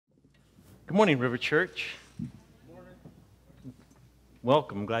Good morning, River Church.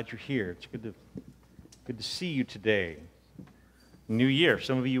 Welcome. I'm glad you're here. It's good to see you today. New year.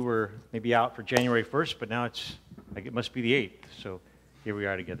 Some of you were maybe out for January 1st, but now it must be the 8th. So here we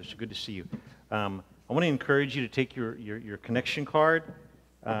are together. So good to see you. I want to encourage you to take your connection card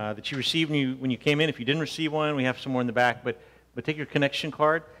that you received when you came in. If you didn't receive one, we have some more in the back. But take your connection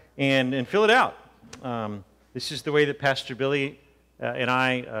card and fill it out. This is the way that Pastor Billy and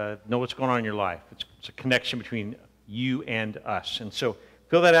I know what's going on in your life. It's a connection between you and us. And so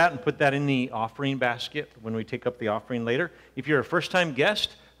fill that out and put that in the offering basket when we take up the offering later. If you're a first-time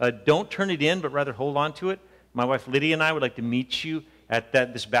guest, don't turn it in, but rather hold on to it. My wife Lydia and I would like to meet you at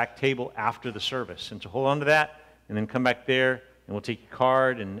this back table after the service. And so hold on to that, and then come back there, and we'll take your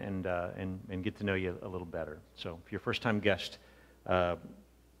card and get to know you a little better. So if you're a first-time guest,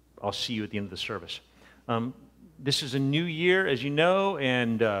 I'll see you at the end of the service. This is a new year, as you know,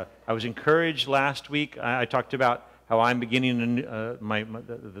 and I was encouraged last week. I talked about how I'm beginning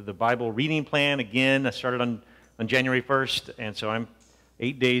the Bible reading plan again. I started on January 1st, and so I'm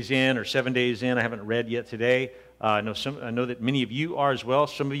 8 days in or 7 days in. I haven't read yet today. I know that many of you are as well.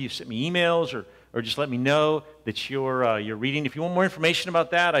 Some of you sent me emails or just let me know that you're reading. If you want more information about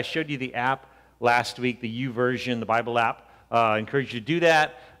that, I showed you the app last week, the YouVersion, the Bible app. I encourage you to do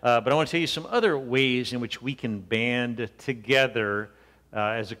that. But I want to tell you some other ways in which we can band together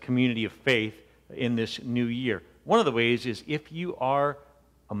as a community of faith in this new year. One of the ways is if you are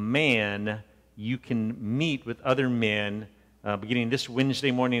a man, you can meet with other men beginning this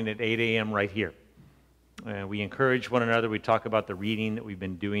Wednesday morning at 8 a.m. right here. We encourage one another. We talk about the reading that we've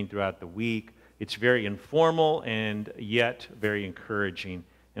been doing throughout the week. It's very informal and yet very encouraging,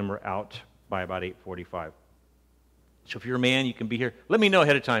 and we're out by about 8:45. So if you're a man, you can be here. Let me know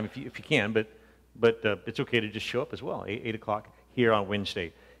ahead of time if you can, but it's okay to just show up as well, 8 o'clock here on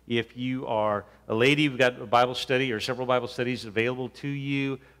Wednesday. If you are a lady, we've got a Bible study or several Bible studies available to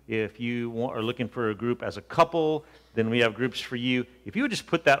you. If you are looking for a group as a couple, then we have groups for you. If you would just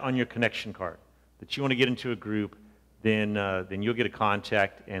put that on your connection card, that you want to get into a group, then you'll get a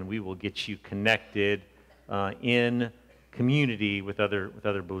contact, and we will get you connected in community with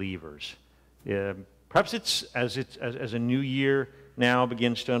other believers. Perhaps it's as a new year now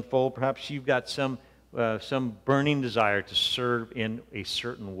begins to unfold, perhaps you've got some burning desire to serve in a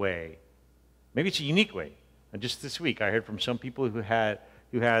certain way. Maybe it's a unique way. And just this week, I heard from some people who had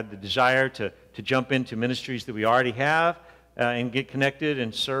the desire to jump into ministries that we already have and get connected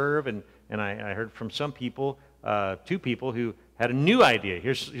and serve. And I heard from some people, two people who had a new idea.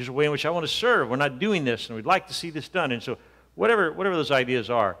 Here's a way in which I want to serve. We're not doing this, and we'd like to see this done. And so whatever those ideas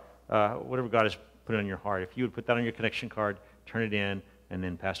are, whatever God has put it on your heart, if you would put that on your connection card, turn it in, and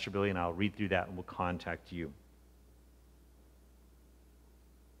then Pastor Billy and I will read through that and we'll contact you.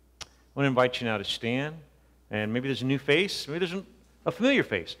 I want to invite you now to stand, and maybe there's a new face, maybe there's a familiar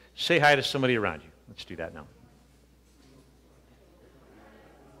face. Say hi to somebody around you. Let's do that now.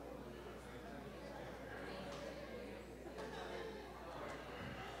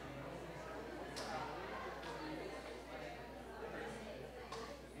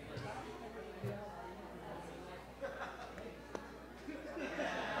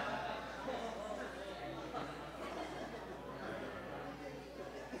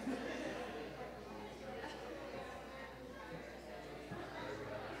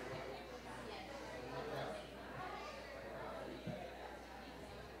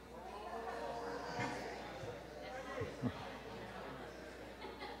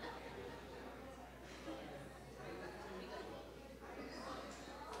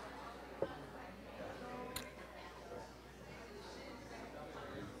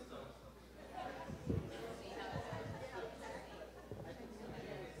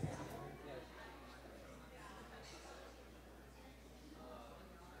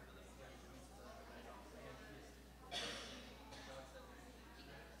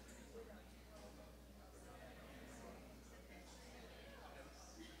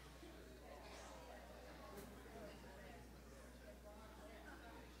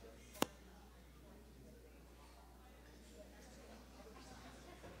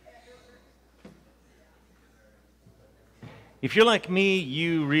 If you're like me,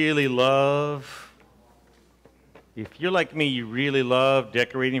 you really love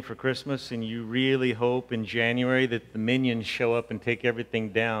decorating for Christmas, and you really hope in January that the minions show up and take everything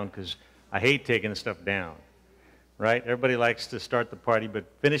down, because I hate taking the stuff down, right? Everybody likes to start the party, but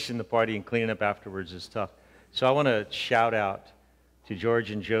finishing the party and cleaning up afterwards is tough. So I want to shout out to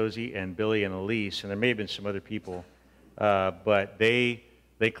George and Josie and Billy and Elise, and there may have been some other people, but they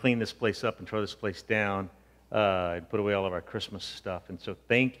clean this place up and tore this place down and put away all of our Christmas stuff. And so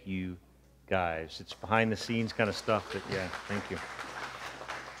thank you guys. It's behind the scenes kind of stuff, but yeah, thank you.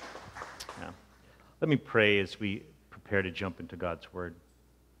 Yeah. Let me pray as we prepare to jump into God's Word.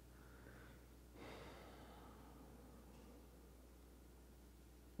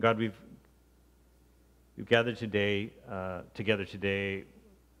 God, we've gathered today, together today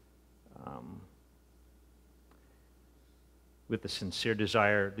with a sincere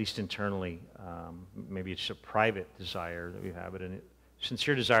desire, at least internally. Maybe it's a private desire that we have, but a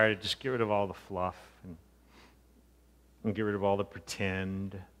sincere desire to just get rid of all the fluff and get rid of all the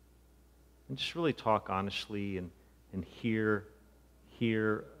pretend and just really talk honestly and hear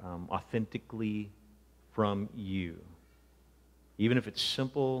authentically from you. Even if it's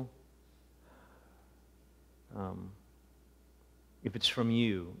simple, if it's from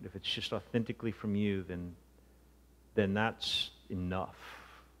you, if it's just authentically from you, then that's enough.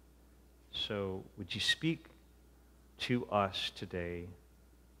 So would you speak to us today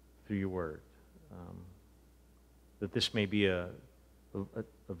through your word, that this may be a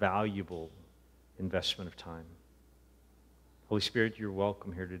valuable investment of time. Holy Spirit, you're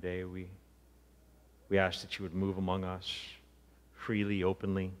welcome here today. We ask that you would move among us freely,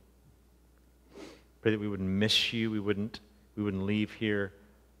 openly. Pray that we wouldn't miss you. We wouldn't leave here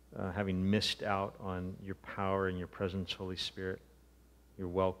having missed out on your power and your presence, Holy Spirit. You're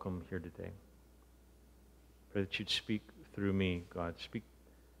welcome here today. Pray that you'd speak through me, God.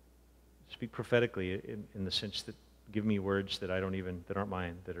 Speak prophetically in the sense that give me words that aren't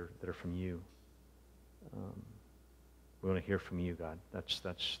mine, that are from you. We want to hear from you, God. That's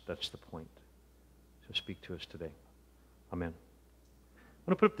the point. So speak to us today. Amen. I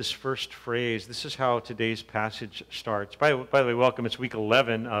want to put up this first phrase. This is how today's passage starts. By the way, welcome. It's week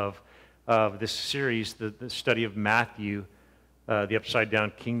 11 of this series, the study of Matthew, the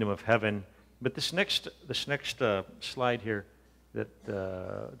upside-down kingdom of heaven. But this next slide here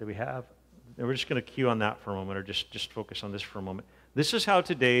that we have, and we're just going to cue on that for a moment, or just focus on this for a moment. This is how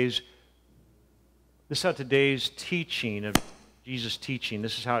today's teaching of Jesus' teaching.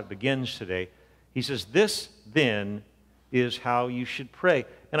 This is how it begins today. He says, "This then is how you should pray."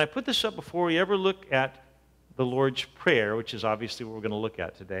 And I put this up before we ever look at the Lord's Prayer, which is obviously what we're going to look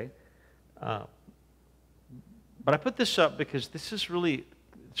at today. But I put this up because it's really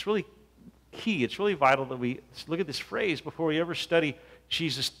key. It's really vital that we look at this phrase before we ever study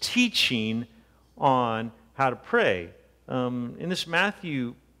Jesus' teaching on how to pray. In this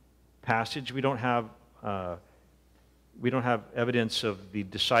Matthew passage, we don't have evidence of the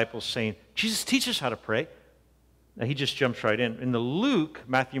disciples saying, "Jesus, teach us how to pray." Now, he just jumps right in. In the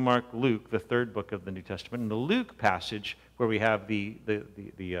Matthew, Mark, Luke, the third book of the New Testament, in the Luke passage where we have the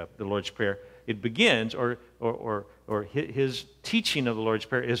Lord's Prayer, it begins, or his teaching of the Lord's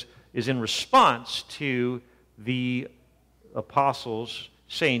Prayer is in response to the apostles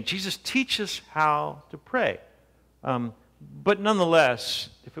saying, "Jesus, teach us how to pray." But nonetheless,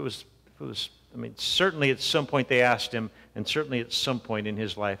 if it was, certainly at some point they asked him, and certainly at some point in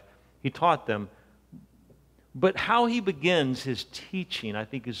his life, he taught them. But how he begins his teaching, I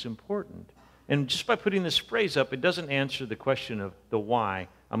think, is important. And just by putting this phrase up, it doesn't answer the question of the why.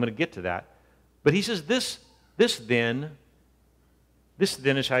 I'm going to get to that. But he says, this then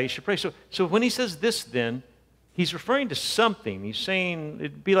is how you should pray. So when he says this then, he's referring to something. He's saying,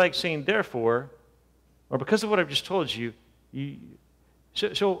 it'd be like saying, therefore, or because of what I've just told you,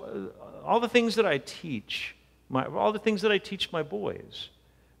 all the things that I teach, all the things that I teach my boys,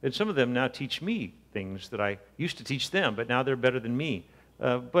 and some of them now teach me things that I used to teach them, but now they're better than me.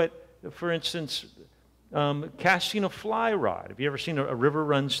 But for instance, casting a fly rod. Have you ever seen a river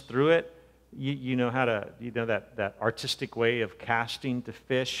runs through it? You know how to, that artistic way of casting to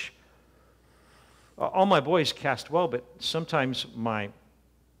fish. All my boys cast well, but sometimes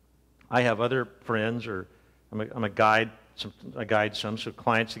I have other friends, or I'm a guide. I guide some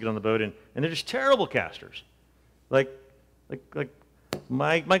clients to get on the boat, and they're just terrible casters. Like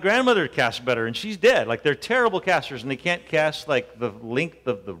my grandmother casts better, and she's dead. Like, they're terrible casters, and they can't cast like the length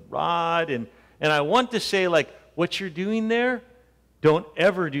of the rod. And I want to say, like, what you're doing there, don't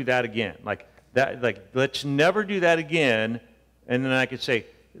ever do that again. Like that. Like, let's never do that again. And then I could say,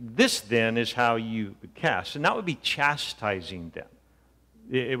 this then is how you cast, and that would be chastising them.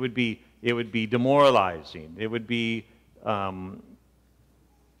 It would be demoralizing. It would be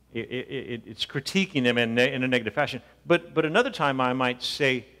it's critiquing them in a negative fashion. But another time I might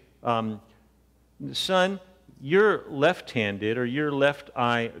say, son, you're left-handed or you're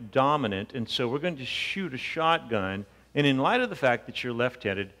left-eye dominant, and so we're going to shoot a shotgun. And in light of the fact that you're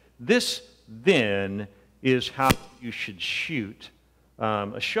left-handed, this then is how you should shoot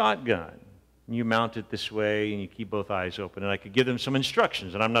a shotgun. and you mount it this way, and you keep both eyes open. And I could give them some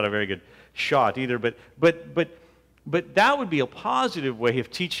instructions, and I'm not a very good shot either, but that would be a positive way of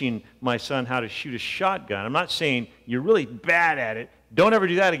teaching my son how to shoot a shotgun. I'm not saying you're really bad at it. Don't ever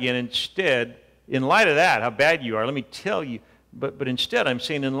do that again. Instead, in light of that, how bad you are, let me tell you, but instead I'm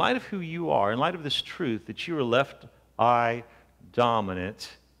saying in light of who you are, in light of this truth that you are left eye dominant,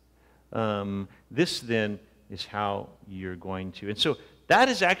 this then is how you're going to. And so that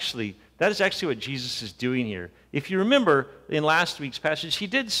is actually what Jesus is doing here. If you remember in last week's passage, he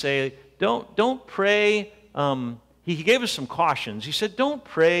did say, don't pray. He gave us some cautions. He said, don't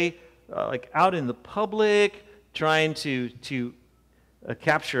pray like out in the public, trying to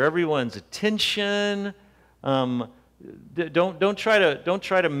capture everyone's attention. Don't try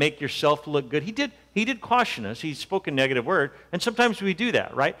to make yourself look good. He did caution us. He spoke a negative word, and sometimes we do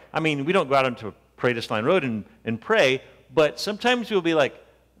that, right? I mean, we don't go out onto Paradise Line Road and pray, but sometimes we'll be like,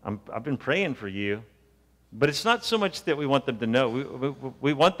 I've been praying for you, but it's not so much that we want them to know.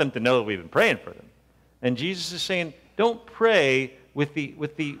 We want them to know that we've been praying for them. And Jesus is saying, don't pray with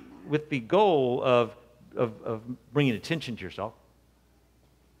the goal of bringing attention to yourself.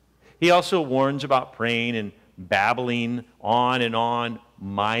 He also warns about praying and babbling on and on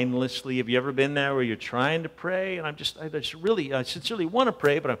mindlessly. Have you ever been there where you're trying to pray and I sincerely want to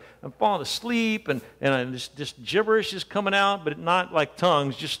pray, but I'm falling asleep and just gibberish is coming out, but not like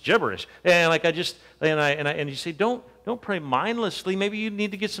tongues, just gibberish. And you say, don't pray mindlessly. Maybe you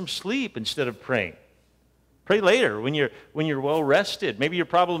need to get some sleep instead of praying. Pray later when you're well rested. Maybe your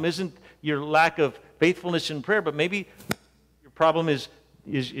problem isn't your lack of faithfulness in prayer, but maybe your problem is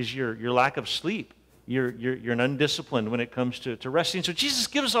your lack of sleep. You're undisciplined when it comes to resting. So Jesus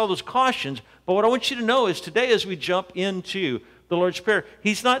gives us all those cautions, but what I want you to know is today as we jump into the Lord's Prayer,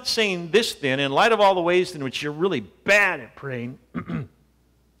 he's not saying this then, in light of all the ways in which you're really bad at praying,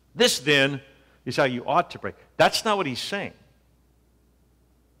 this then is how you ought to pray. That's not what he's saying.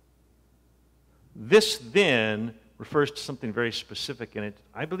 This then refers to something very specific, and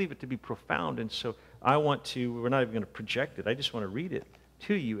I believe it to be profound, and so we're not even going to project it. I just want to read it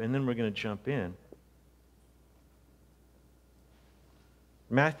to you, and then we're going to jump in.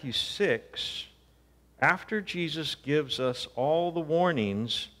 Matthew 6, after Jesus gives us all the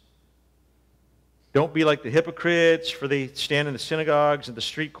warnings, don't be like the hypocrites, for they stand in the synagogues and the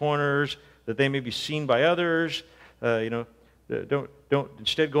street corners, that they may be seen by others. Don't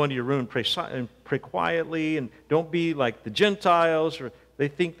instead go into your room and pray quietly, and don't be like the Gentiles, or they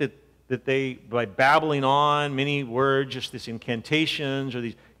think that they, by babbling on many words, just these incantations or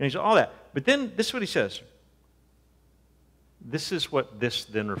these, all that. But then this is what he says. This is what this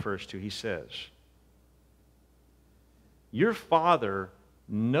then refers to. He says, your Father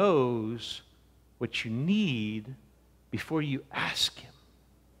knows what you need before you ask him.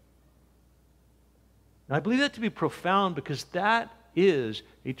 And I believe that to be profound because that is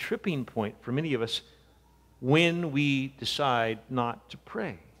a tripping point for many of us when we decide not to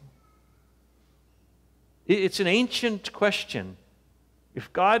pray. It's an ancient question.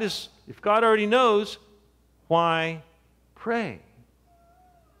 If God already knows, why pray?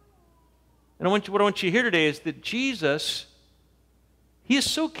 And what I want you to hear today is that Jesus, he is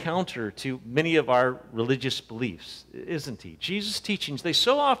so counter to many of our religious beliefs, isn't he? Jesus' teachings, they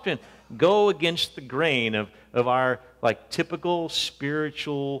so often go against the grain of our typical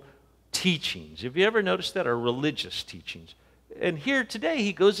spiritual teachings. Have you ever noticed that? Our religious teachings. And here today,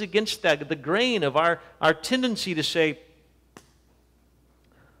 he goes against that, the grain of our tendency to say,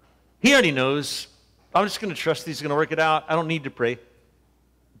 he already knows. I'm just going to trust he's going to work it out. I don't need to pray.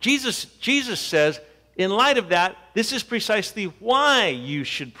 Jesus says, in light of that, this is precisely why you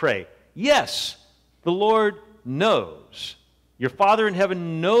should pray. Yes, the Lord knows. Your Father in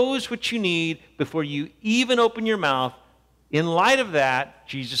heaven knows what you need before you even open your mouth. In light of that,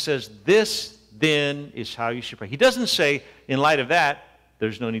 Jesus says, this then is how you should pray. He doesn't say, in light of that,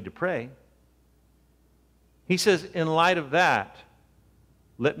 there's no need to pray. He says, in light of that,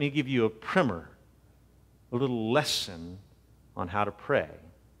 let me give you a primer, a little lesson on how to pray.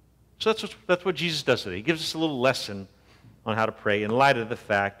 So that's what Jesus does today. He gives us a little lesson on how to pray in light of the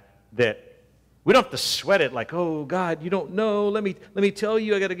fact that we don't have to sweat it like, oh, God, you don't know. Let me tell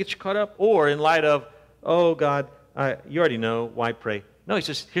you, I got to get you caught up. Or in light of, oh, God, you already know. Why pray? No, he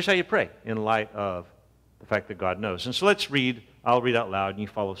says, here's how you pray in light of the fact that God knows. And so let's read. I'll read out loud, and you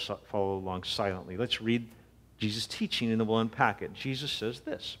follow along silently. Let's read Jesus' teaching, and then we'll unpack it. Jesus says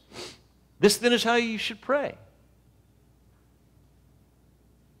this. This then is how you should pray.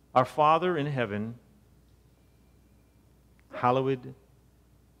 Our Father in heaven, hallowed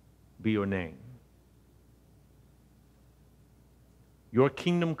be your name. Your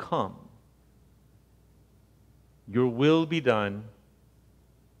kingdom come. your will be done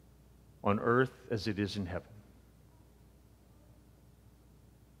on earth as it is in heaven.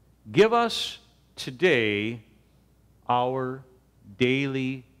 Give us today our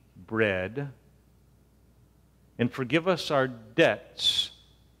daily bread, and forgive us our debts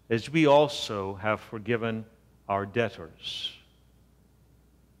as we also have forgiven our debtors.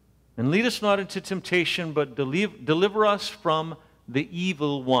 And lead us not into temptation, but deliver us from the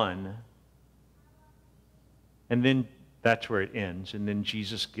evil one. And then that's where it ends. And then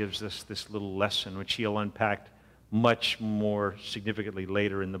Jesus gives us this little lesson, which he'll unpack much more significantly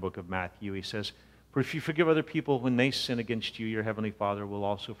later in the book of Matthew. He says, for if you forgive other people when they sin against you, your heavenly Father will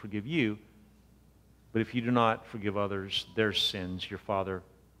also forgive you. But if you do not forgive others their sins, your Father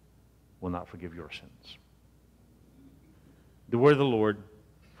will not forgive your sins. The word of the Lord,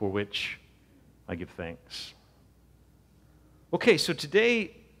 for which I give thanks. Okay, so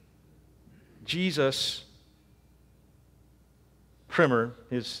today, Jesus' primer,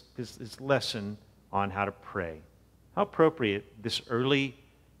 his lesson on how to pray. How appropriate this early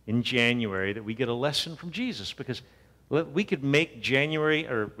in January that we get a lesson from Jesus, because we could make January,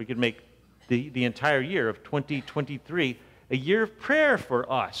 or we could make the entire year of 2023 a year of prayer for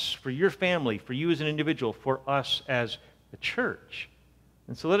us, for your family, for you as an individual, for us as a church.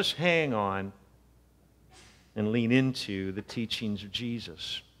 And so let us hang on and lean into the teachings of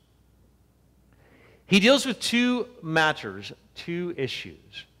Jesus. He deals with two matters, two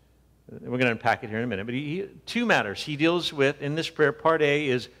issues. We're going to unpack it here in a minute, but two matters he deals with in this prayer. Part A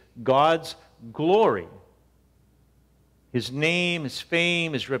is God's glory. His name, his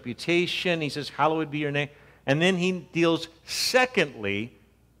fame, his reputation. He says, hallowed be your name. And then he deals, secondly,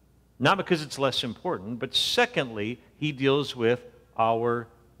 not because it's less important, but secondly, he deals with our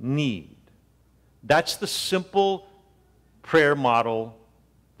need. That's the simple prayer model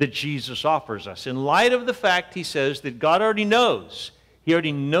that Jesus offers us. In light of the fact, he says, that God already knows. He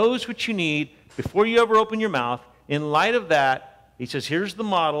already knows what you need before you ever open your mouth. In light of that, he says, here's the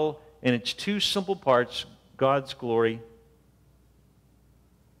model, and it's two simple parts, God's glory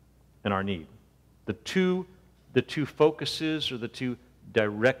and our need. The two focuses, or the two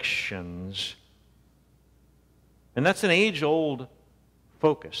directions. And that's an age-old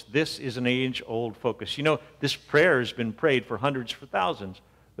focus. This is an age-old focus. You know, this prayer has been prayed for hundreds, for thousands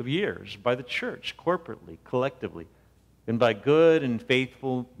of years by the church, corporately, collectively, and by good and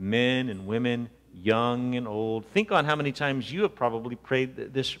faithful men and women, young and old. Think on how many times you have probably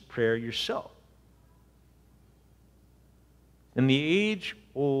prayed this prayer yourself. And the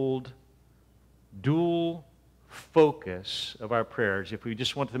age-old dual focus of our prayers, if we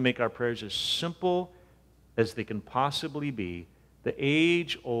just want to make our prayers as simple as they can possibly be, the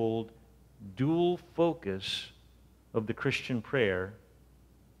age-old dual focus of the Christian prayer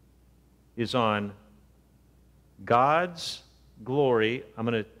is on God's glory. I'm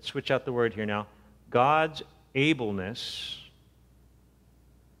going to switch out the word here now. God's ableness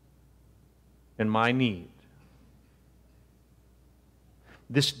and my need.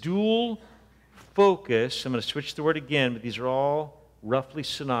 This dual focus, I'm going to switch the word again, but these are all roughly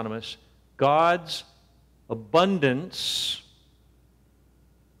synonymous. God's abundance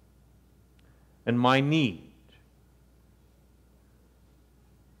and my need.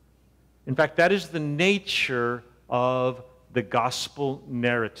 In fact, that is the nature of the gospel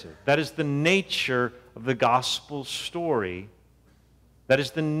narrative. That is the nature of the gospel story. That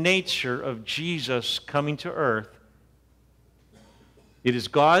is the nature of Jesus coming to earth. It is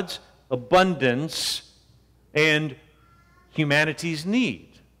God's abundance and humanity's need.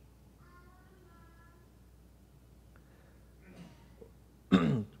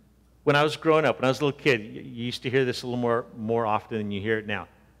 When I was growing up, when I was a little kid, you used to hear this a little more often than you hear it now.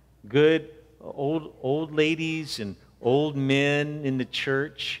 Good old ladies and old men in the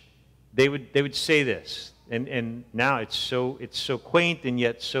church, they would say this, and now it's so quaint and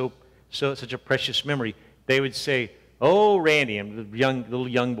yet such a precious memory. They would say, "Oh, Randy," I'm the little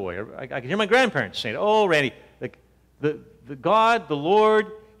young boy. I can hear my grandparents saying, "Oh, Randy, like the God, the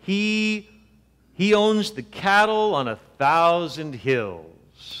Lord, He owns the cattle on 1,000 hills."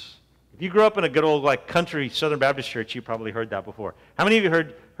 If you grew up in a good old like country Southern Baptist church, you probably heard that before. How many of you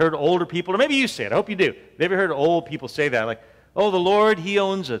heard older people, or maybe you say it, I hope you do. Have you ever heard old people say that? Like, "Oh, the Lord, He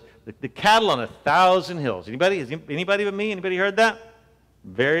owns the cattle on 1,000 hills." Anybody but me? Anybody heard that?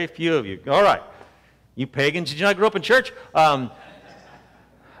 Very few of you. All right. You pagans, did you not grow up in church? I'm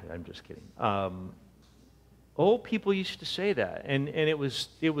just kidding. Old people used to say that, and the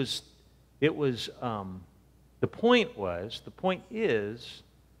point is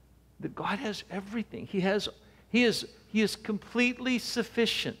that God has everything. He is completely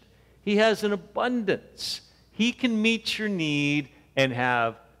sufficient. He has an abundance. He can meet your need and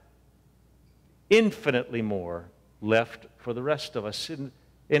have infinitely more left for the rest of us.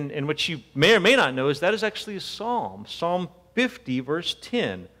 And what you may or may not know is that is actually a psalm. Psalm 50, verse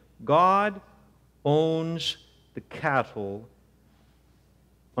 10. God owns the cattle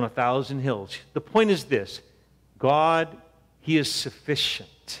on 1,000 hills. The point is this. God, He is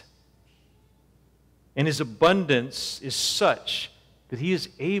sufficient. And His abundance is such that He is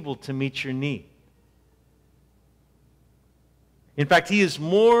able to meet your need. In fact, He is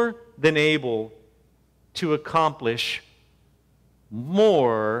more than able to accomplish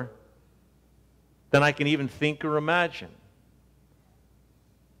more than I can even think or imagine.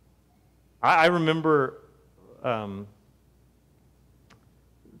 I remember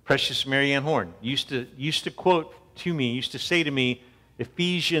Precious Mary Ann Horn used to quote to me, used to say to me,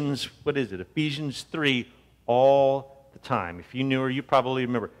 Ephesians 3 all the time. If you knew her, you probably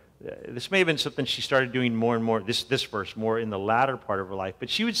remember. This may have been something she started doing more and more, this verse, more in the latter part of her life. But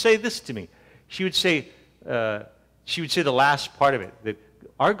she would say this to me. She would say the last part of it, that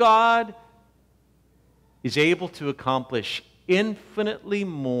our God is able to accomplish infinitely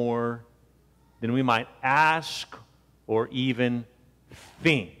more than we might ask or even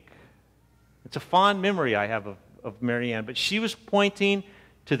think. It's a fond memory I have of Mary Ann, but she was pointing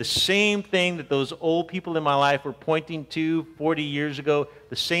to the same thing that those old people in my life were pointing to 40 years ago,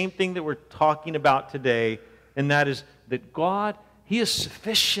 the same thing that we're talking about today, and that is that God, He is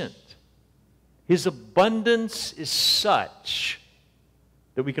sufficient. His abundance is such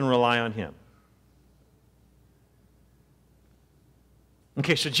that we can rely on Him.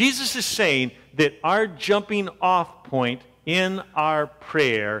 Okay, so Jesus is saying that our jumping off point in our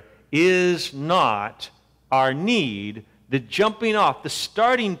prayer is not our need. The jumping off, the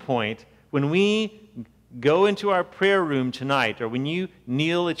starting point when we go into our prayer room tonight, or when you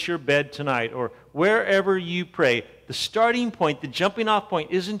kneel at your bed tonight, or wherever you pray, the starting point, the jumping off point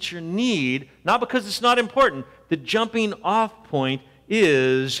isn't your need, not because it's not important. The jumping off point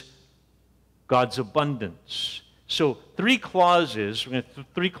is God's abundance. So three clauses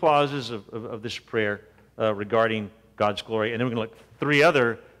of this prayer regarding God's glory, and then we're going to look at three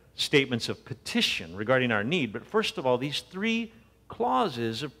other statements of petition regarding our need. But first of all, these three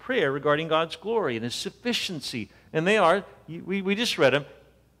clauses of prayer regarding God's glory and His sufficiency. And they are, we just read them.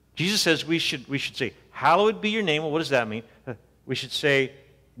 Jesus says we should say, hallowed be your name. Well, what does that mean? We should say,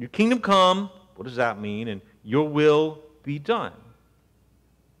 your kingdom come. What does that mean? And your will be done.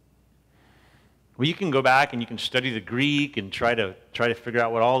 Well, you can go back and you can study the Greek and try to figure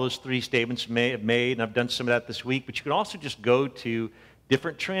out what all those three statements may have made. And I've done some of that this week. But you can also just go to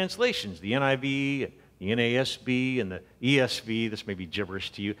different translations, the NIV, the NASB, and the ESV. This may be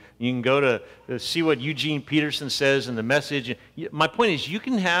gibberish to you. You can go to see what Eugene Peterson says in the Message. My point is, you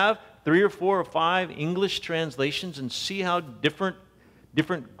can have 3 or 4 or 5 English translations and see how different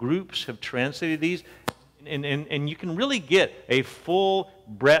groups have translated these. And you can really get a full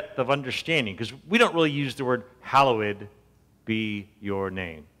breadth of understanding, because we don't really use the word hallowed be your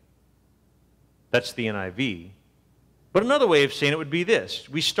name. That's the NIV. But another way of saying it would be this.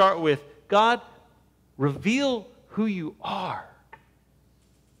 We start with, God, reveal who you are.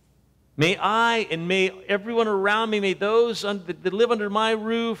 May I and may everyone around me, may those that live under my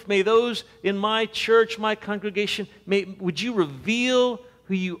roof, may those in my church, my congregation, would you reveal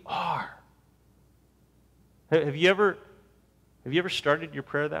who you are? Have you ever started your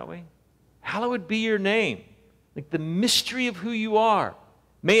prayer that way? Hallowed be your name. Like the mystery of who you are.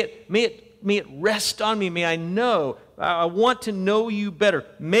 May it rest on me. May I know. I want to know you better.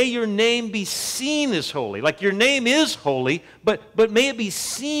 May your name be seen as holy. Like your name is holy, but may it be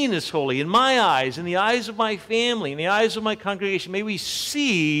seen as holy in my eyes, in the eyes of my family, in the eyes of my congregation. May we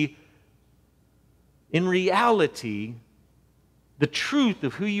see in reality the truth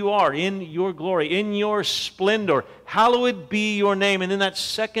of who you are in your glory, in your splendor. Hallowed be your name. And then that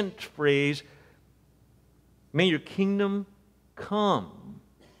second phrase, may your kingdom come.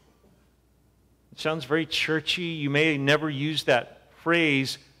 It sounds very churchy. You may never use that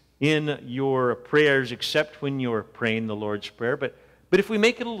phrase in your prayers except when you're praying the Lord's Prayer. But if we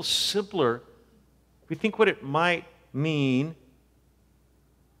make it a little simpler, if we think what it might mean,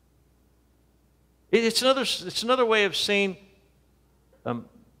 it's another way of saying,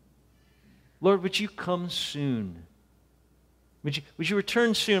 Lord, would you come soon? Would you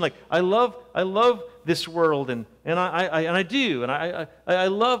return soon? Like I love this world, and I do, and I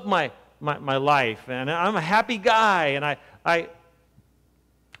love my life, and I'm a happy guy, and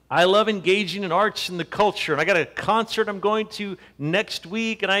I love engaging in arts and the culture, and I got a concert I'm going to next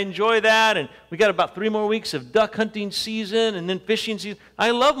week, and I enjoy that, and we got about 3 more weeks of duck hunting season and then fishing season. I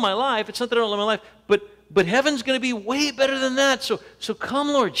love my life. It's not that I don't love my life, but heaven's going to be way better than that. So come,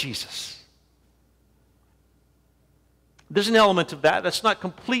 Lord Jesus. There's an element of that. That's not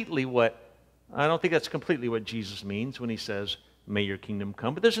completely I don't think that's completely what Jesus means when he says, may your kingdom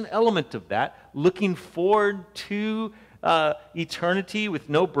come. But there's an element of that, looking forward to eternity with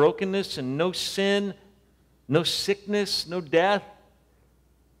no brokenness and no sin, no sickness, no death.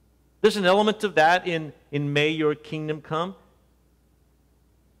 There's an element of that in may your kingdom come.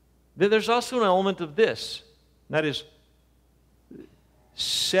 There's also an element of this, and that is,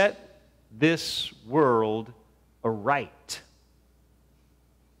 set this world aright.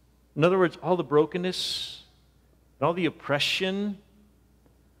 In other words, all the brokenness, and all the oppression, and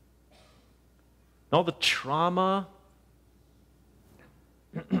all the trauma,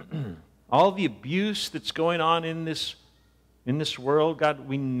 all the abuse that's going on in this world, God,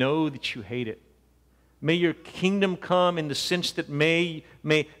 we know that you hate it. May your kingdom come in the sense that may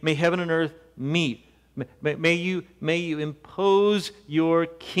heaven and earth meet. May you impose your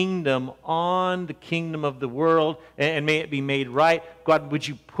kingdom on the kingdom of the world, and may it be made right. God, would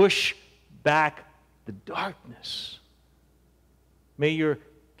you push back the darkness? May your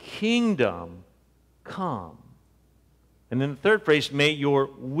kingdom come. And then the third phrase, may your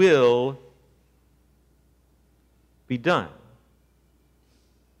will be done.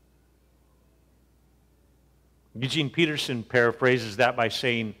 Eugene Peterson paraphrases that by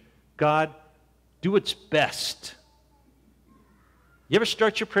saying, God, do what's best. You ever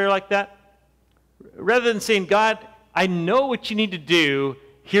start your prayer like that? Rather than saying, God, I know what you need to do,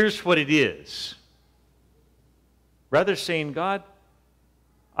 here's what it is. Rather saying, God,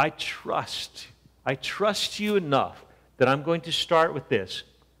 I trust you enough that I'm going to start with this.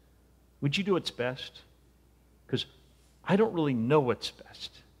 Would you do what's best? Because I don't really know what's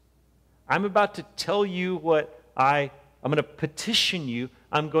best. I'm about to tell you what I'm going to petition you.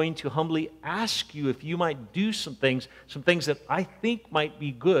 I'm going to humbly ask you if you might do some things that I think might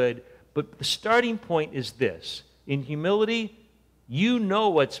be good. But the starting point is this. In humility, you know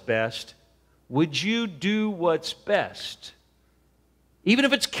what's best. Would you do what's best? Even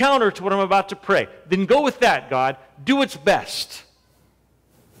if it's counter to what I'm about to pray, then go with that, God. Do what's best.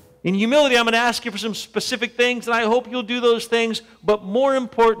 In humility, I'm going to ask you for some specific things, and I hope you'll do those things. But more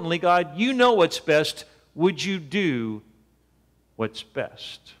importantly, God, you know what's best. Would you do what's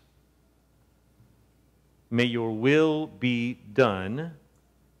best? May your will be done.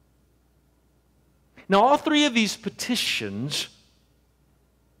 Now, all three of these petitions,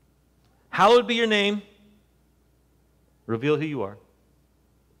 hallowed be your name, reveal who you are.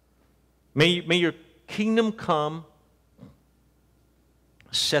 May your kingdom come,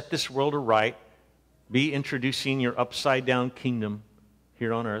 set this world aright, be introducing your upside-down kingdom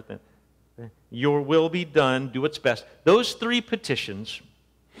here on earth. Your will be done, do what's best. Those three petitions,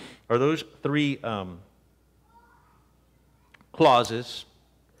 or those three clauses,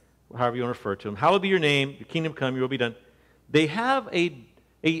 however you want to refer to them, hallowed be your name, your kingdom come, your will be done. They have a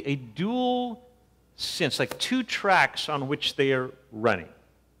dual sense, like two tracks on which they are running.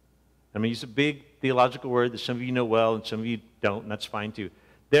 I'm going to use a big theological word that some of you know well and some of you don't, and that's fine too.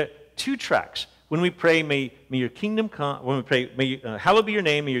 There are two tracks. When we pray, may your kingdom come, when we pray, hallowed be your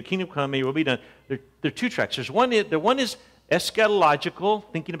name, may your kingdom come, may your will be done, there are two tracks. One is eschatological,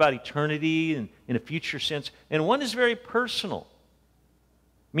 thinking about eternity and in a future sense, and one is very personal,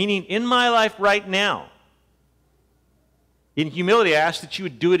 meaning in my life right now. In humility, I ask that you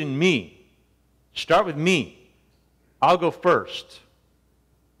would do it in me. Start with me. I'll go first.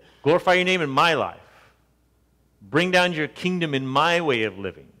 Glorify your name in my life. Bring down your kingdom in my way of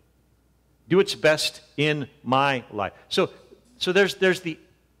living. Do what's best in my life. So there's the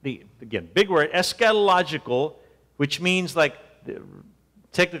again, big word, eschatological, which means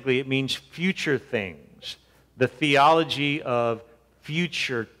technically it means future things. The theology of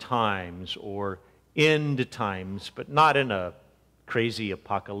future times or end times, but not in a crazy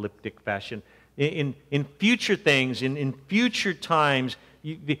apocalyptic fashion. In future things, in future times,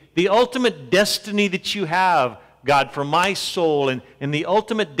 the ultimate destiny that you have, God, for my soul, and the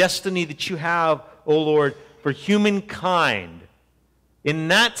ultimate destiny that you have, O Lord, for humankind, in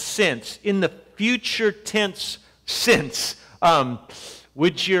that sense, in the future tense sense,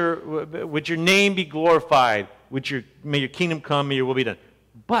 would your name be glorified? May your kingdom come, may your will be done.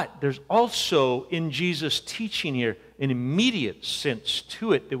 But there's also in Jesus' teaching here an immediate sense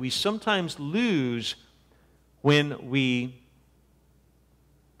to it that we sometimes lose when we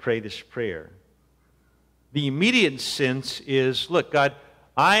pray this prayer. The immediate sense is, look, God,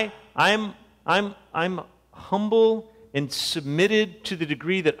 I'm humble and submitted to the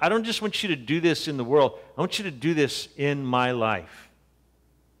degree that I don't just want you to do this in the world. I want you to do this in my life.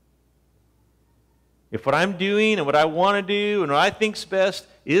 If what I'm doing and what I want to do and what I think's best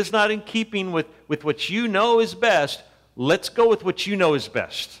is not in keeping with what you know is best, let's go with what you know is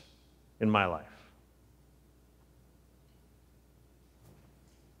best in my life.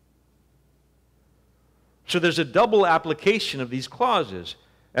 So there's a double application of these clauses.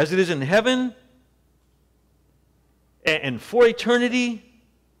 As it is in heaven and for eternity,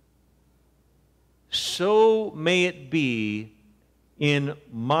 so may it be in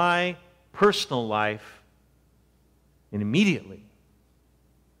my personal life and immediately.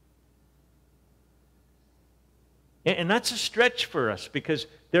 And that's a stretch for us, because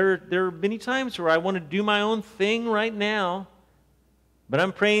there are many times where I want to do my own thing right now, but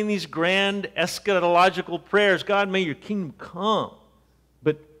I'm praying these grand eschatological prayers. God, may your kingdom come.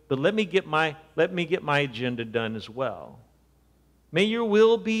 But let me get my agenda done as well. May your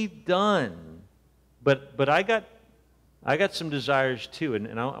will be done. But I got some desires too, and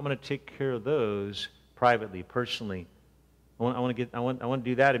I'm going to take care of those privately, personally. I want to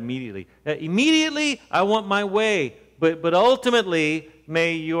do that immediately. Immediately, I want my way, but ultimately,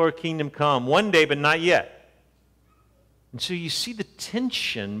 may your kingdom come one day, but not yet. And so you see the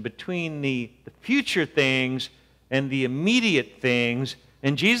tension between the future things and the immediate things,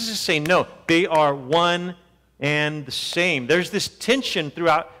 and Jesus is saying, no, they are one and the same. There's this tension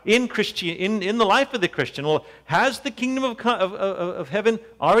throughout in the life of the Christian. Well, has the kingdom of heaven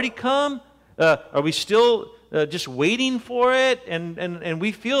already come? Are we still just waiting for it? And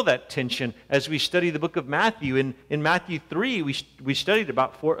we feel that tension as we study the book of Matthew. In Matthew 3, we studied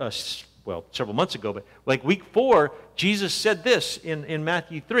about several months ago, but like week 4, Jesus said this in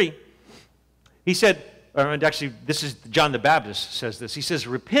Matthew 3. He said, and actually this is John the Baptist says this. He says,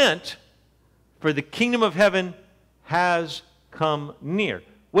 repent, for the kingdom of heaven has come near.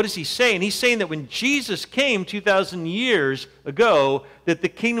 What is he saying? He's saying that when Jesus came 2,000 years ago, that the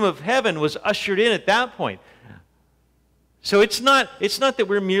kingdom of heaven was ushered in at that point. So it's not that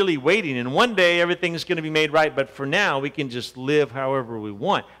we're merely waiting and one day everything's going to be made right, but for now we can just live however we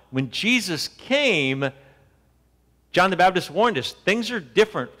want. When Jesus came, John the Baptist warned us, things are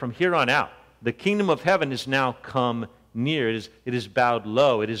different from here on out. The kingdom of heaven is now come near. It is bowed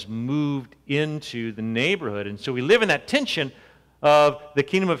low. It is moved into the neighborhood. And so we live in that tension of the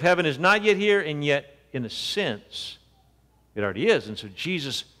kingdom of heaven is not yet here, and yet, in a sense, it already is. And so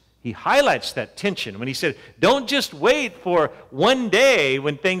Jesus, he highlights that tension when he said, don't just wait for one day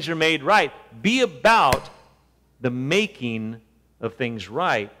when things are made right. Be about the making of things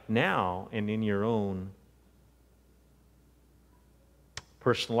right now and in your own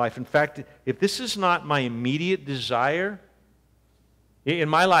personal life. In fact, if this is not my immediate desire in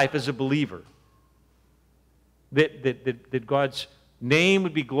my life as a believer, that God's name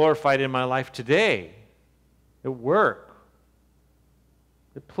would be glorified in my life today, at work,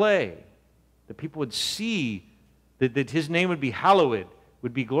 at play, that people would see that his name would be hallowed,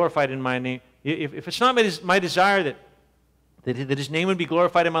 would be glorified in my name. If it's not my desire that his name would be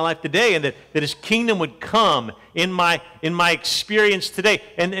glorified in my life today, and that his kingdom would come in my experience today,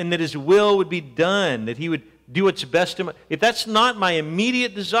 and that his will would be done, that he would do what's best in my... If that's not my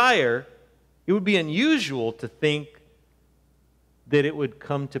immediate desire, it would be unusual to think that it would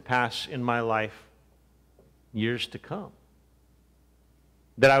come to pass in my life years to come.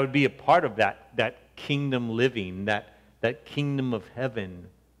 That I would be a part of that kingdom living, that kingdom of heaven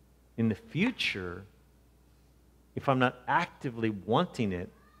in the future, if I'm not actively wanting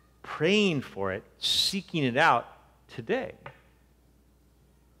it, praying for it, seeking it out today.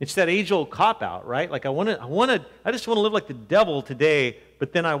 It's that age-old cop-out, right? Like I just want to live like the devil today,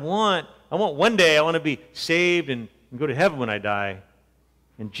 but then I want one day I want to be saved and go to heaven when I die.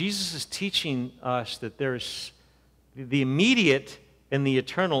 And Jesus is teaching us that there's the immediate and the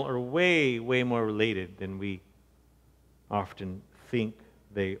eternal are way, way more related than we often think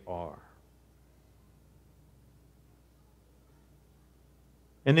they are.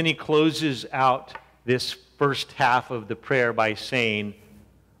 And then he closes out this first half of the prayer by saying,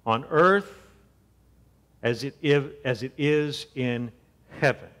 on earth as it is in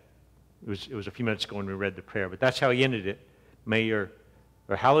heaven. It was a few minutes ago when we read the prayer, but that's how he ended it.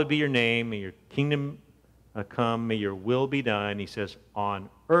 Or hallowed be your name, may your kingdom come, may your will be done. He says, on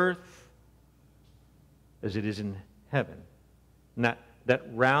earth as it is in heaven. And that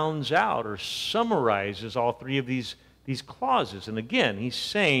rounds out or summarizes all three of these clauses. And again, he's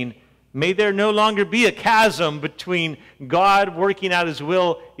saying, may there no longer be a chasm between God working out his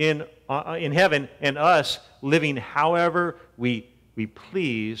will in heaven and us living however we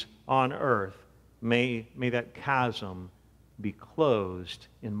please on earth. May that chasm be closed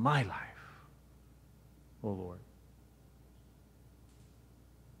in my life, oh Lord.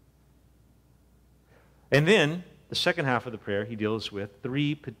 And then, the second half of the prayer, he deals with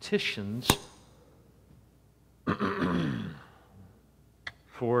 3 petitions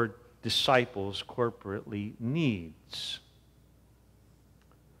for disciples' corporately needs.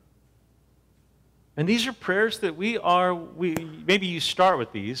 And these are prayers that maybe you start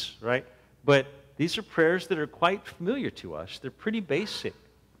with these, right? But these are prayers that are quite familiar to us. They're pretty basic.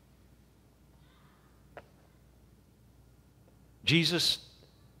 Jesus,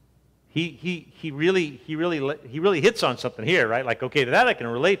 he really hits on something here, right? Like, okay, to that I can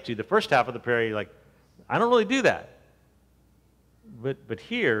relate to. The first half of the prayer, you're like, I don't really do that. But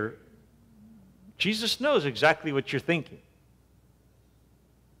here, Jesus knows exactly what you're thinking.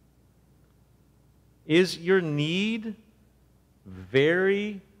 Is your need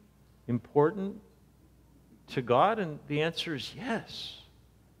very important to God? And the answer is yes.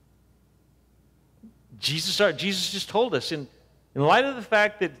 Jesus just told us, in light of the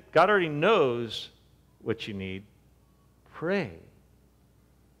fact that God already knows what you need, pray.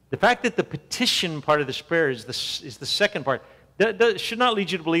 The fact that the petition part of this prayer is the second part, that should not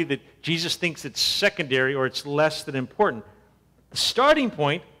lead you to believe that Jesus thinks it's secondary or it's less than important. The starting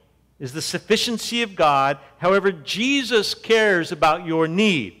point is the sufficiency of God. However, Jesus cares about your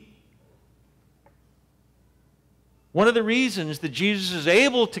need. One of the reasons that Jesus is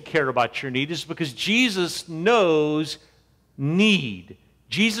able to care about your need is because Jesus knows need.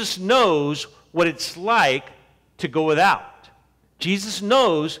 Jesus knows what it's like to go without. Jesus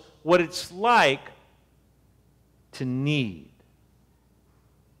knows what it's like to need.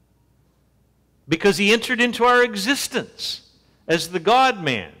 Because he entered into our existence as the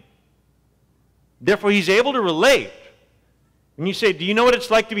God-man. Therefore, he's able to relate. And you say, do you know what it's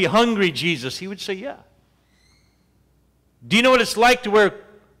like to be hungry, Jesus? He would say, yeah. Do you know what it's like to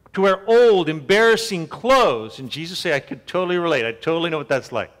wear old, embarrassing clothes? And Jesus say, I could totally relate. I totally know what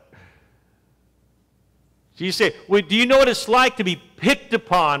that's like. Jesus say, well, do you know what it's like to be picked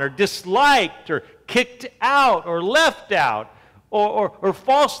upon or disliked or kicked out or left out or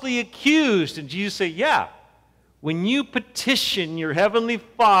falsely accused? And Jesus say, yeah. When you petition your heavenly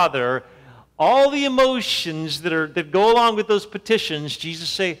Father, all the emotions that go along with those petitions, Jesus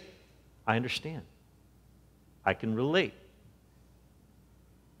say, I understand. I can relate.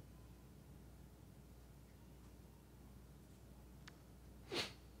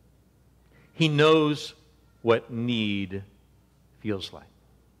 He knows what need feels like.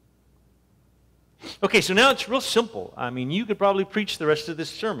 Okay, so now it's real simple. I mean, you could probably preach the rest of this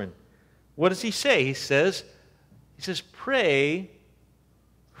sermon. What does he say? He says, pray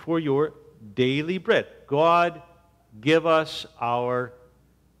for your daily bread. God, give us our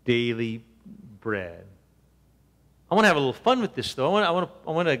daily bread. I want to have a little fun with this, though. I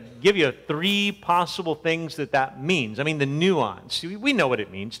want to give you 3 possible things that means. I mean, the nuance. We know what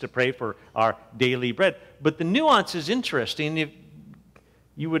it means to pray for our daily bread. But the nuance is interesting.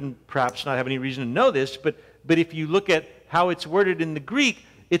 You wouldn't perhaps not have any reason to know this, but if you look at how it's worded in the Greek,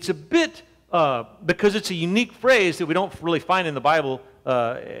 it's a bit, because it's a unique phrase that we don't really find in the Bible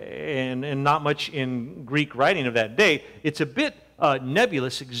and not much in Greek writing of that day, it's a bit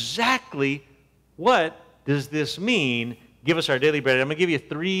nebulous. Exactly what does this mean? Give us our daily bread. I'm going to give you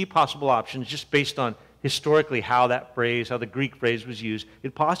 3 possible options just based on historically how the Greek phrase was used.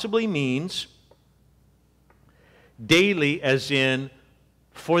 It possibly means daily as in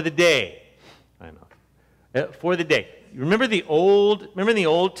for the day. I know. For the day. Remember in the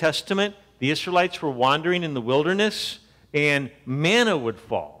Old Testament, the Israelites were wandering in the wilderness and manna would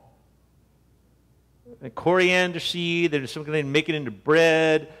fall. A coriander seed, there's something they'd make it into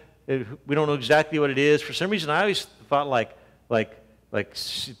bread. We don't know exactly what it is. For some reason, I always thought like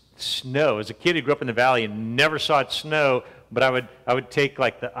snow. As a kid who grew up in the valley and never saw it snow, but I would take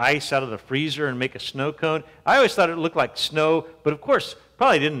like the ice out of the freezer and make a snow cone. I always thought it looked like snow, but of course,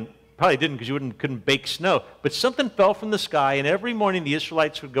 probably didn't because you couldn't bake snow. But something fell from the sky, and every morning the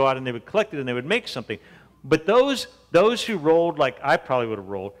Israelites would go out and they would collect it and they would make something. But those who rolled like I probably would have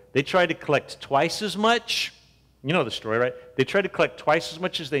rolled, they tried to collect twice as much. You know the story, right? They tried to collect twice as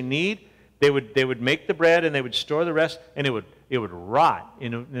much as they need. They would make the bread and they would store the rest, and it would rot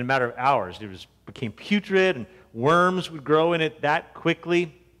in a matter of hours. It became putrid, and worms would grow in it that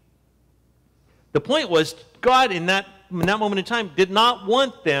quickly. The point was, God in that moment in time did not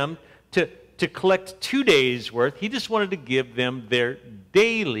want them to collect 2 days' worth. He just wanted to give them their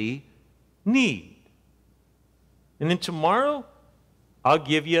daily need. And then tomorrow, I'll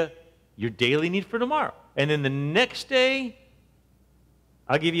give you your daily need for tomorrow. And then the next day,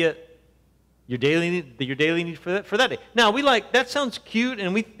 I'll give you your daily need for that day. Now, that sounds cute,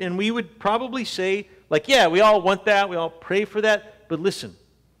 and we would probably say, like, yeah, we all want that, we all pray for that. But listen,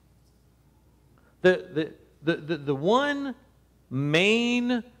 The one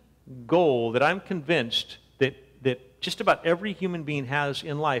main goal that I'm convinced that just about every human being has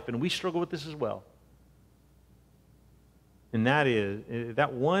in life, and we struggle with this as well, and that is,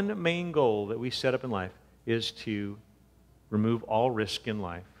 that one main goal that we set up in life is to remove all risk in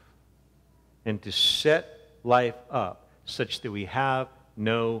life and to set life up such that we have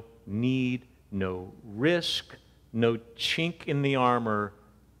no need, no risk, no chink in the armor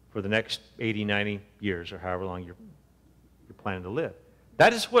for the next 80, 90 years or however long you're planning to live.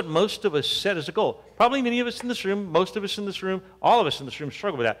 That is what most of us set as a goal. Probably many of us in this room, most of us in this room, all of us in this room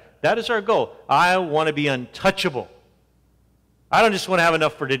struggle with that. That is our goal. I want to be untouchable. I don't just want to have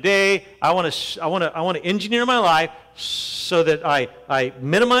enough for today. I want to engineer my life so that I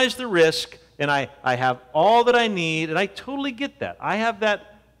minimize the risk and I have all that I need, and I totally get that. I have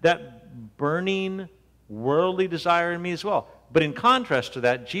that burning worldly desire in me as well. But in contrast to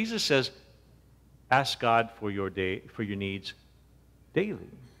that, Jesus says, ask God for your needs daily.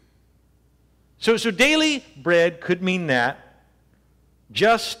 So daily bread could mean that,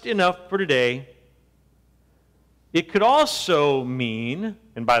 just enough for today. It could also mean,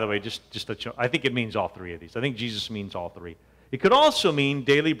 and by the way, just let you know, I think it means all three of these. I think Jesus means all three. It could also mean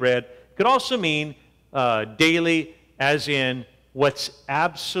daily bread. It could also mean daily as in what's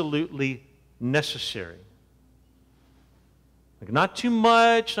absolutely necessary. Like not too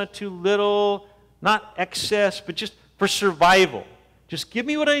much, not too little, not excess, but just for survival. Just give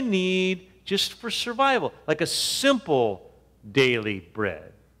me what I need just for survival. Like a simple daily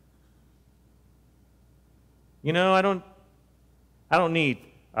bread. You know, I don't need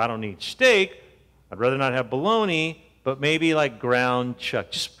steak. I'd rather not have bologna, but maybe like ground chuck.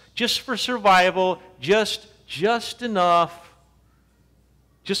 Just for survival, just enough.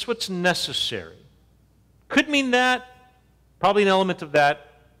 Just what's necessary. Could mean that. Probably an element of that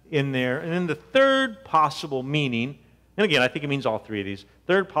in there. And then the third possible meaning, and again, I think it means all three of these.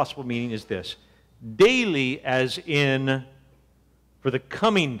 Third possible meaning is this. Daily as in for the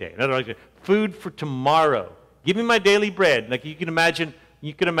coming day. In other words, food for tomorrow. Give me my daily bread. Like you can imagine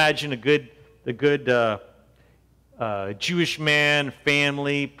a good Jewish man,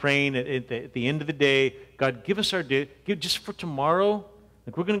 family praying at the end of the day. God, give us our day, just for tomorrow.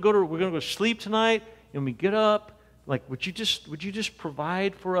 Like we're going to go sleep tonight, and we get up. Like would you just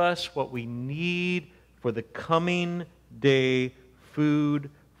provide for us what we need for the coming day,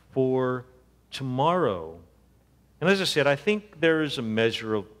 food for tomorrow? And as I said, I think there is a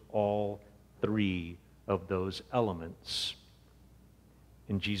measure of all three of those elements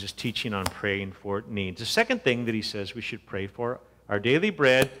in Jesus' teaching on praying for needs. The second thing that he says we should pray for, our daily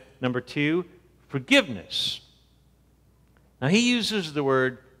bread. Number 2, forgiveness. Now he uses the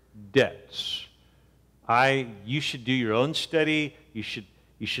word debts. You should do your own study. You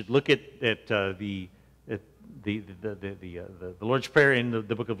should look at the Lord's Prayer in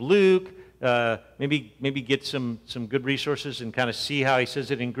the book of Luke. Maybe get some good resources and kind of see how he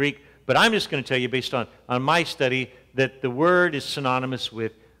says it in Greek. But I'm just going to tell you, based on my study, that the word is synonymous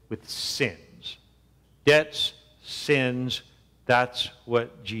with sins. Debts, sins, that's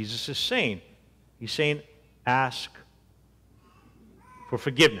what Jesus is saying. He's saying, ask for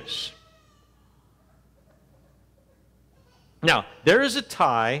forgiveness. Now, there is a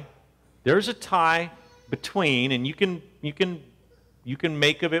tie between, and you can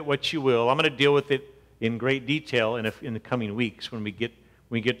make of it what you will. I'm going to deal with it in great detail in the coming weeks when we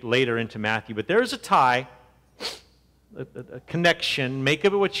get later into Matthew. But there is a tie, a connection, make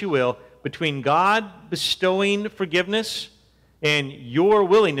of it what you will, between God bestowing forgiveness and your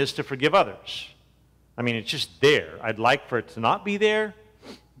willingness to forgive others. I mean, it's just there. I'd like for it to not be there,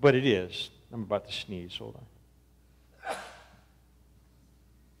 but it is. I'm about to sneeze. Hold on.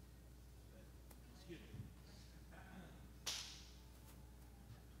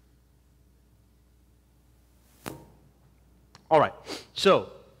 All right, so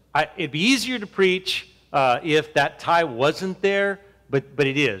it'd be easier to preach if that tie wasn't there, but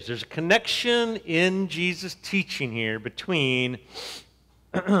it is. There's a connection in Jesus' teaching here between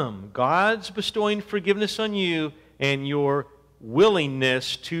God's bestowing forgiveness on you and your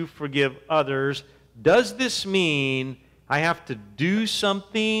willingness to forgive others. Does this mean I have to do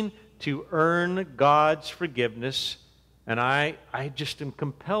something to earn God's forgiveness? And I just am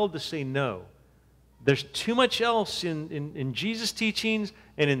compelled to say no. There's too much else in Jesus' teachings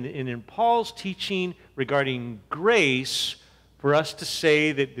and in Paul's teaching regarding grace for us to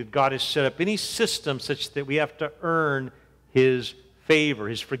say that God has set up any system such that we have to earn His favor,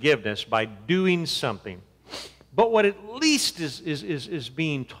 His forgiveness by doing something. But what at least is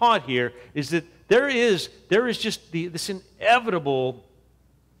being taught here is that there is just this inevitable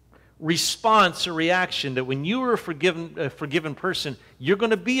response or reaction that when you are a forgiven person, you're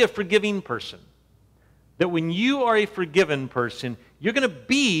going to be a forgiving person. That when you are a forgiven person, you're going to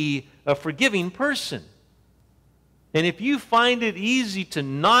be a forgiving person. And if you find it easy to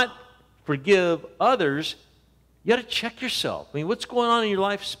not forgive others, you got to check yourself. I mean, what's going on in your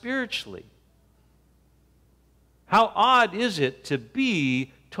life spiritually? How odd is it to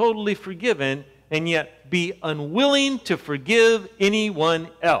be totally forgiven and yet be unwilling to forgive anyone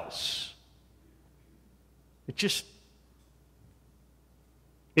else? It's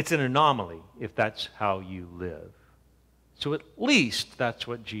an anomaly if that's how you live. So at least that's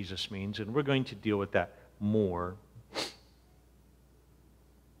what Jesus means, and we're going to deal with that more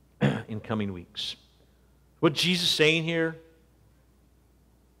in coming weeks. What Jesus is saying here,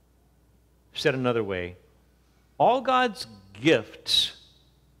 said another way, all God's gifts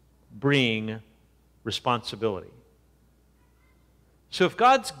bring responsibility. So if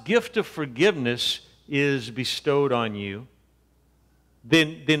God's gift of forgiveness is bestowed on you,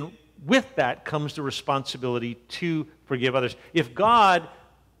 then with that comes the responsibility to forgive others. If God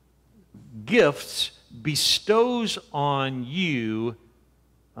bestows on you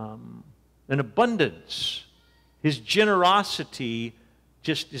an abundance, His generosity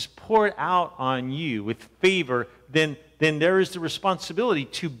just is poured out on you with favor, then there is the responsibility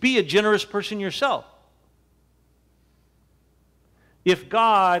to be a generous person yourself. If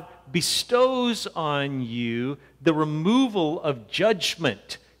God bestows on you the removal of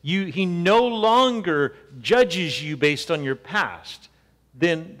judgment, He no longer judges you based on your past,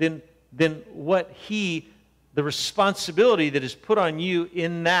 then the responsibility that is put on you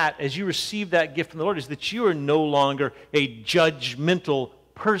in that, as you receive that gift from the Lord, is that you are no longer a judgmental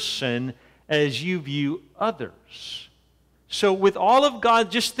person as you view others. So with all of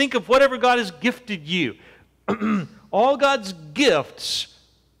God, just think of whatever God has gifted you. All God's gifts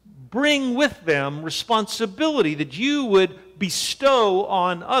bring with them responsibility that you would bestow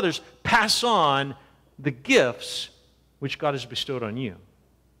on others, pass on the gifts which God has bestowed on you,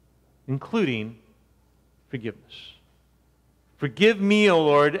 including forgiveness. Forgive me, O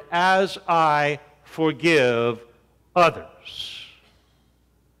Lord, as I forgive others.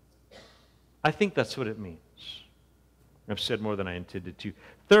 I think that's what it means. I've said more than I intended to.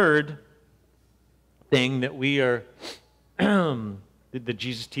 Third thing that we are, that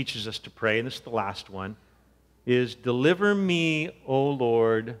Jesus teaches us to pray, and this is the last one, is deliver me, O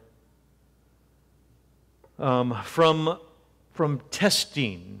Lord, from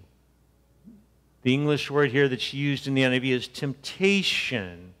testing. The English word here that's used in the NIV is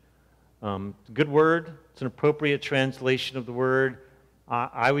temptation. Good word. It's an appropriate translation of the word.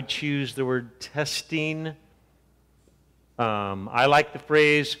 I would choose the word testing. I like the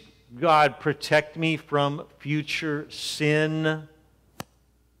phrase, God, protect me from future sin.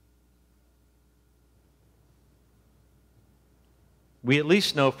 We at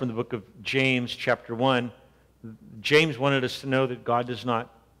least know from the book of James, chapter 1, James wanted us to know that God does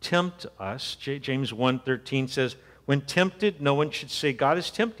not tempt us. James 1:13 says, when tempted, no one should say, God is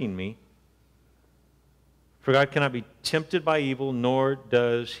tempting me. For God cannot be tempted by evil, nor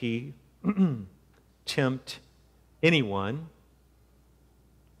does He tempt anyone.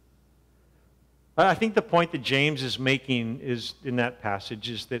 I think the point that James is making is in that passage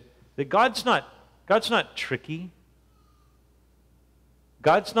is that God's not tricky.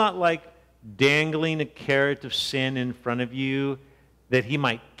 God's not like dangling a carrot of sin in front of you that He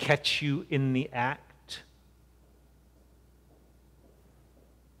might catch you in the act.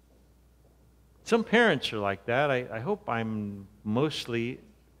 Some parents are like that. I hope I'm mostly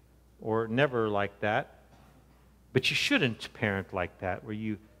or never like that. But you shouldn't parent like that, where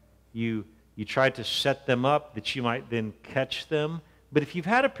you try to set them up that you might then catch them. But if you've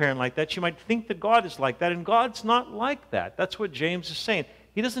had a parent like that, you might think that God is like that, and God's not like that. That's what James is saying.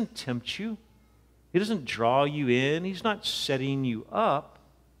 He doesn't tempt you. He doesn't draw you in. He's not setting you up.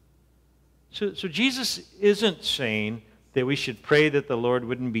 So Jesus isn't saying that we should pray that the Lord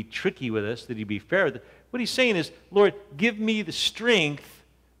wouldn't be tricky with us, that He'd be fair. What He's saying is, Lord, give me the strength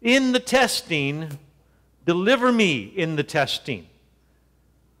in the testing. Deliver me in the testing.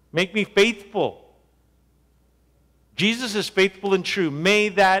 Make me faithful. Jesus is faithful and true. May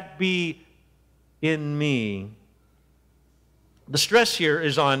that be in me. The stress here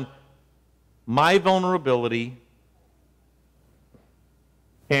is on my vulnerability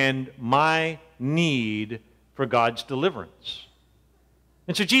and my need for God's deliverance.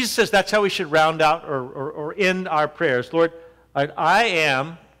 And so Jesus says that's how we should round out or end our prayers. Lord, I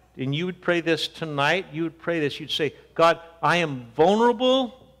am, and you would pray this tonight, you would pray this, you'd say, God, I am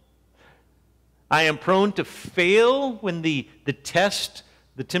vulnerable. I am prone to fail when the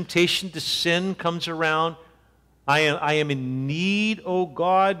the temptation to sin comes around, I am in need, oh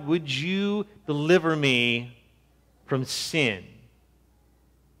God, would you deliver me from sin?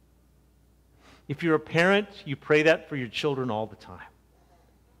 If you're a parent, you pray that for your children all the time.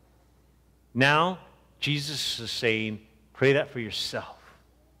 Now, Jesus is saying, pray that for yourself.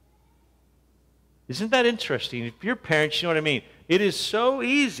 Isn't that interesting? If you're parents, you know what I mean. It is so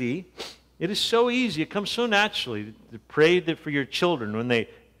easy. It is so easy. It comes so naturally to pray that for your children when they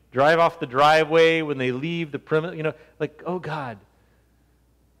drive off the driveway, when they leave the perimeter, like, oh God,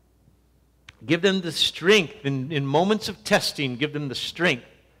 give them the strength in moments of testing, give them the strength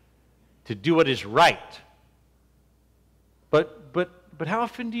to do what is right. But how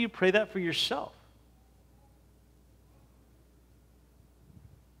often do you pray that for yourself?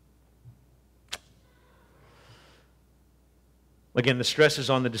 Again, the stress is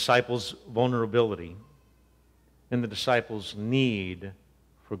on the disciples' vulnerability and the disciples' need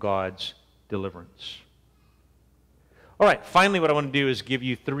for God's deliverance. All right, finally what I want to do is give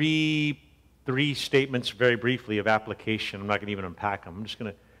you three statements very briefly of application. I'm not going to even unpack them.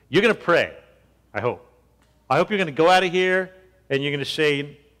 You're going to pray, I hope. I hope you're going to go out of here and you're going to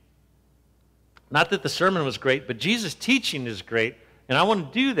say, not that the sermon was great, but Jesus' teaching is great, and I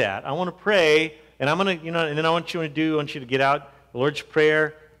want to do that. I want to pray, and I'm going to, and then I want you to get out the Lord's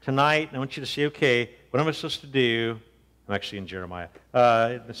Prayer tonight, and I want you to say, okay, what am I supposed to do? I'm actually in Jeremiah.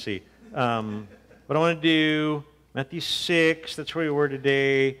 Let's see. What I want to do, Matthew 6, that's where we were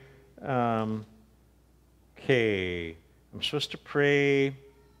today. Okay, I'm supposed to pray.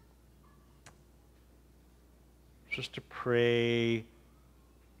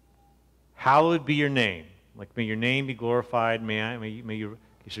 Hallowed be your name. Like, may your name be glorified.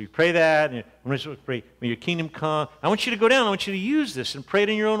 So you pray that, and I'm supposed to pray, may your kingdom come. I want you to go down. I want you to use this and pray it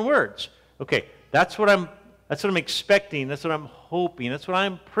in your own words. Okay, that's what I'm expecting. That's what I'm hoping. That's what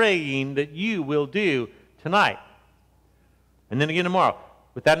I'm praying that you will do tonight. And then again tomorrow.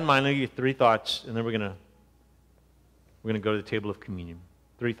 With that in mind, I'll give you three thoughts, and then we're going to go to the table of communion.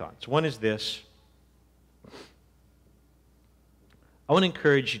 Three thoughts. One is this. I want to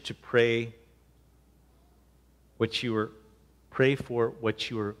encourage you to pray for what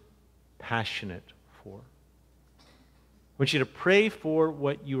you are passionate for. I want you to pray for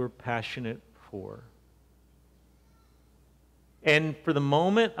what you are passionate for. And for the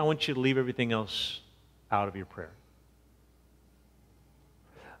moment, I want you to leave everything else out of your prayer.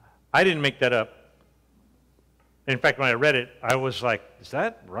 I didn't make that up. In fact, when I read it, I was like, is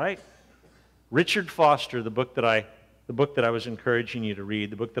that right? Richard Foster, the book that I was encouraging you to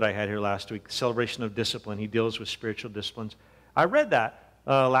read, the book that I had here last week, Celebration of Discipline. He deals with spiritual disciplines. I read that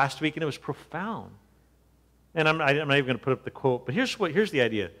last week, and it was profound. And I'm not even going to put up the quote, but here's the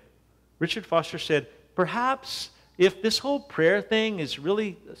idea. Richard Foster said, perhaps if this whole prayer thing is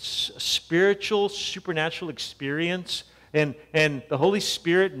really a spiritual, supernatural experience, and the Holy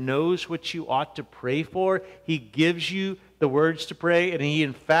Spirit knows what you ought to pray for, He gives you the words to pray, and He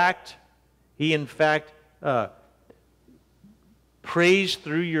in fact prays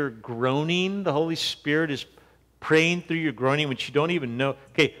through your groaning. The Holy Spirit is praying through your groaning, which you don't even know.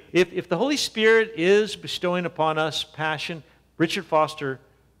 Okay, if the Holy Spirit is bestowing upon us passion, Richard Foster,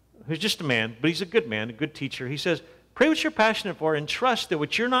 who's just a man, but he's a good man, a good teacher, he says, pray what you're passionate for and trust that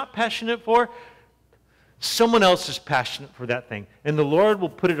what you're not passionate for, someone else is passionate for that thing. And the Lord will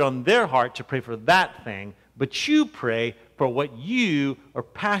put it on their heart to pray for that thing, but you pray for what you are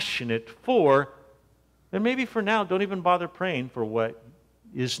passionate for. And maybe for now, don't even bother praying for what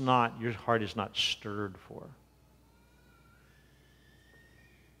your heart is not stirred for.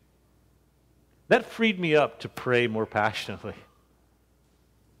 That freed me up to pray more passionately. At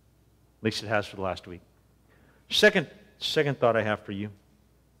least it has for the last week. Second thought I have for you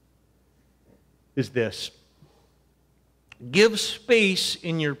is this. Give space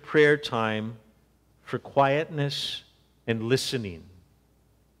in your prayer time for quietness and listening.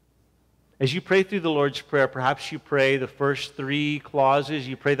 As you pray through the Lord's Prayer, perhaps you pray the first three clauses,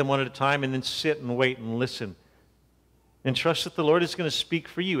 you pray them one at a time, and then sit and wait and listen. And trust that the Lord is going to speak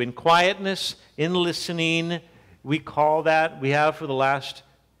for you. In quietness, in listening, we call that, we have for the last,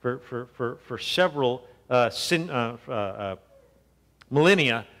 for several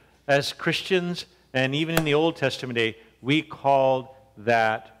millennia, as Christians, and even in the Old Testament day, we called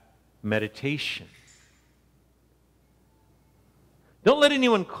that meditation. Don't let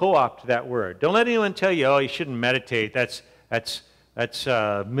anyone co-opt that word. Don't let anyone tell you, oh, you shouldn't meditate. That's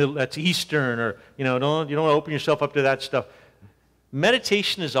Eastern, or you don't want to open yourself up to that stuff.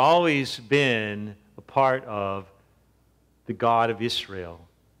 Meditation has always been a part of the God of Israel,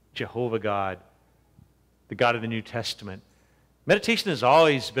 Jehovah God, the God of the New Testament. Meditation has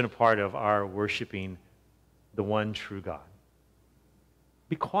always been a part of our worshiping the one true God.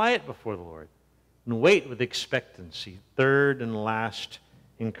 Be quiet before the Lord and wait with expectancy. Third and last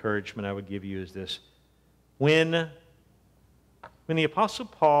encouragement I would give you is this. When the Apostle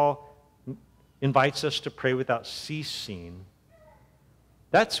Paul invites us to pray without ceasing,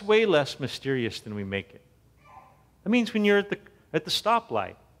 that's way less mysterious than we make it. That means when you're at the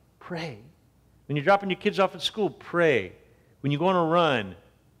stoplight, pray. When you're dropping your kids off at school, pray. When you go on a run,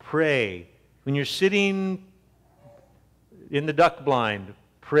 pray. When you're sitting in the duck blind,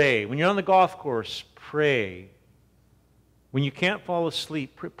 pray. When you're on the golf course, pray. When you can't fall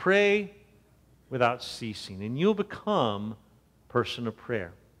asleep, pray without ceasing, and you'll become a person of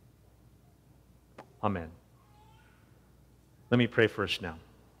prayer. Amen. Let me pray first now.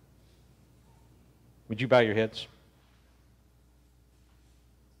 Would you bow your heads?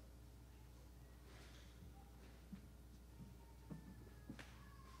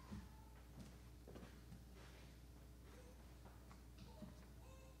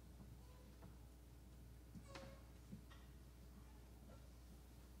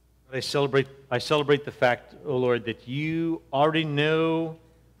 I celebrate the fact, O Lord, that you already know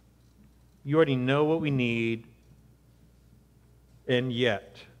what we need, and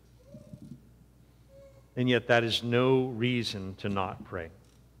yet that is no reason to not pray.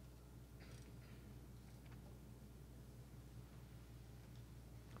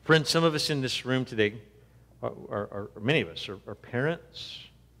 Friends, some of us in this room today, many of us, are parents,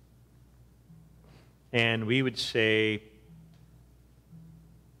 and we would say,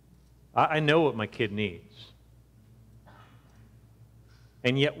 I know what my kid needs.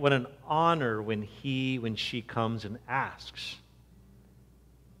 And yet what an honor when she comes and asks.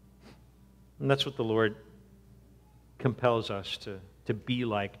 And that's what the Lord compels us to be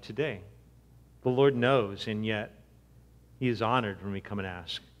like today. The Lord knows, and yet He is honored when we come and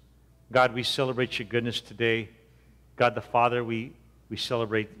ask. God, we celebrate your goodness today. God the Father, we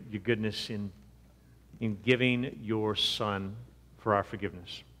celebrate your goodness in giving your Son for our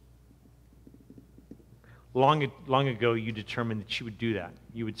forgiveness. Long ago, you determined that you would do that.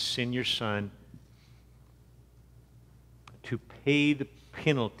 You would send your Son to pay the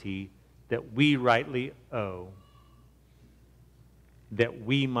penalty that we rightly owe, that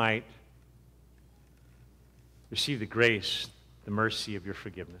we might receive the grace, the mercy of your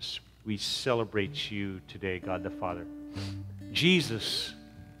forgiveness. We celebrate you today, God the Father. Jesus,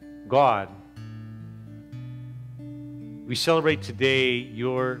 God, we celebrate today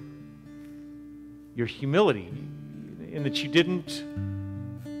your humility, in that you didn't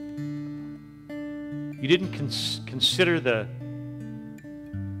consider the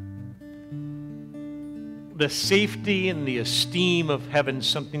safety and the esteem of heaven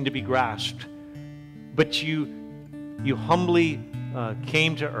something to be grasped, but you humbly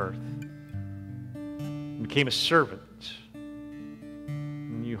came to earth and became a servant,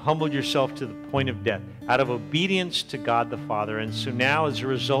 and you humbled yourself to the point of death out of obedience to God the Father. And so now, as a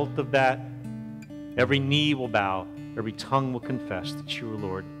result of that, every knee will bow, every tongue will confess that you are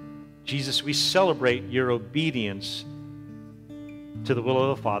Lord. Jesus, we celebrate your obedience to the will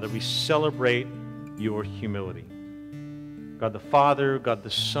of the Father. We celebrate your humility. God the Father, God the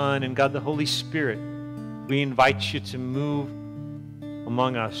Son, and God the Holy Spirit, we invite you to move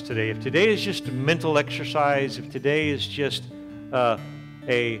among us today. If today is just a mental exercise, if today is just an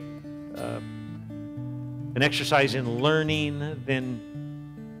exercise in learning, then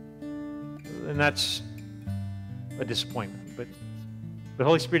that's a disappointment. But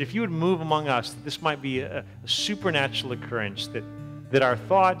Holy Spirit, if you would move among us, that this might be a supernatural occurrence, that our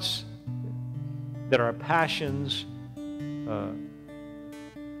thoughts, that our passions,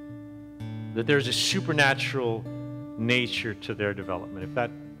 that there's a supernatural nature to their development.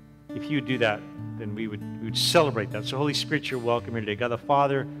 If you would do that, then we would celebrate that. So Holy Spirit, you're welcome here today. God the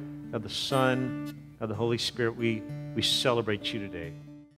Father, God the Son, God the Holy Spirit, we celebrate you today.